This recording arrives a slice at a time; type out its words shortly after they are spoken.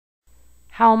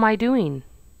How am I doing?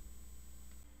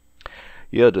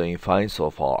 You're doing fine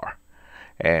so far.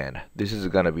 And this is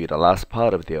gonna be the last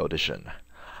part of the audition.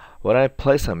 When I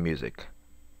play some music,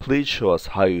 please show us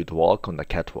how you'd walk on the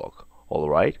catwalk,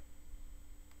 alright?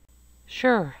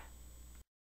 Sure.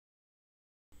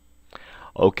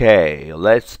 Okay,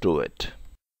 let's do it.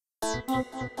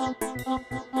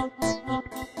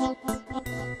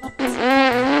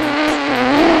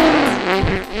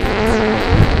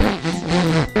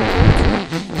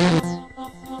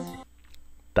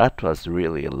 That was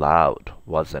really loud,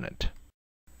 wasn't it?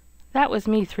 That was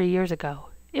me 3 years ago.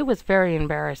 It was very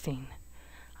embarrassing.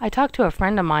 I talked to a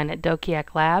friend of mine at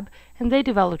Dokiak Lab, and they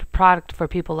developed a product for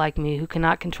people like me who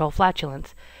cannot control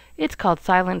flatulence. It's called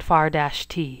Silent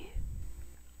Far-T.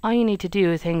 All you need to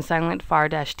do is hang Silent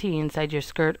Far-T inside your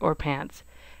skirt or pants.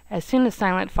 As soon as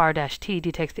Silent Far-T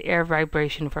detects the air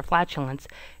vibration for flatulence,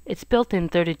 its built-in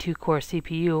 32-core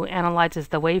CPU analyzes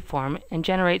the waveform and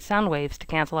generates sound waves to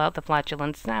cancel out the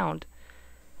flatulence sound.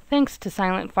 Thanks to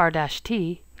Silent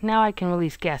Far-T, now I can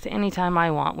release gas anytime I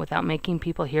want without making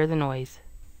people hear the noise.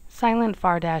 Silent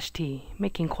Far-T,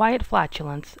 making quiet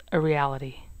flatulence a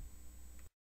reality.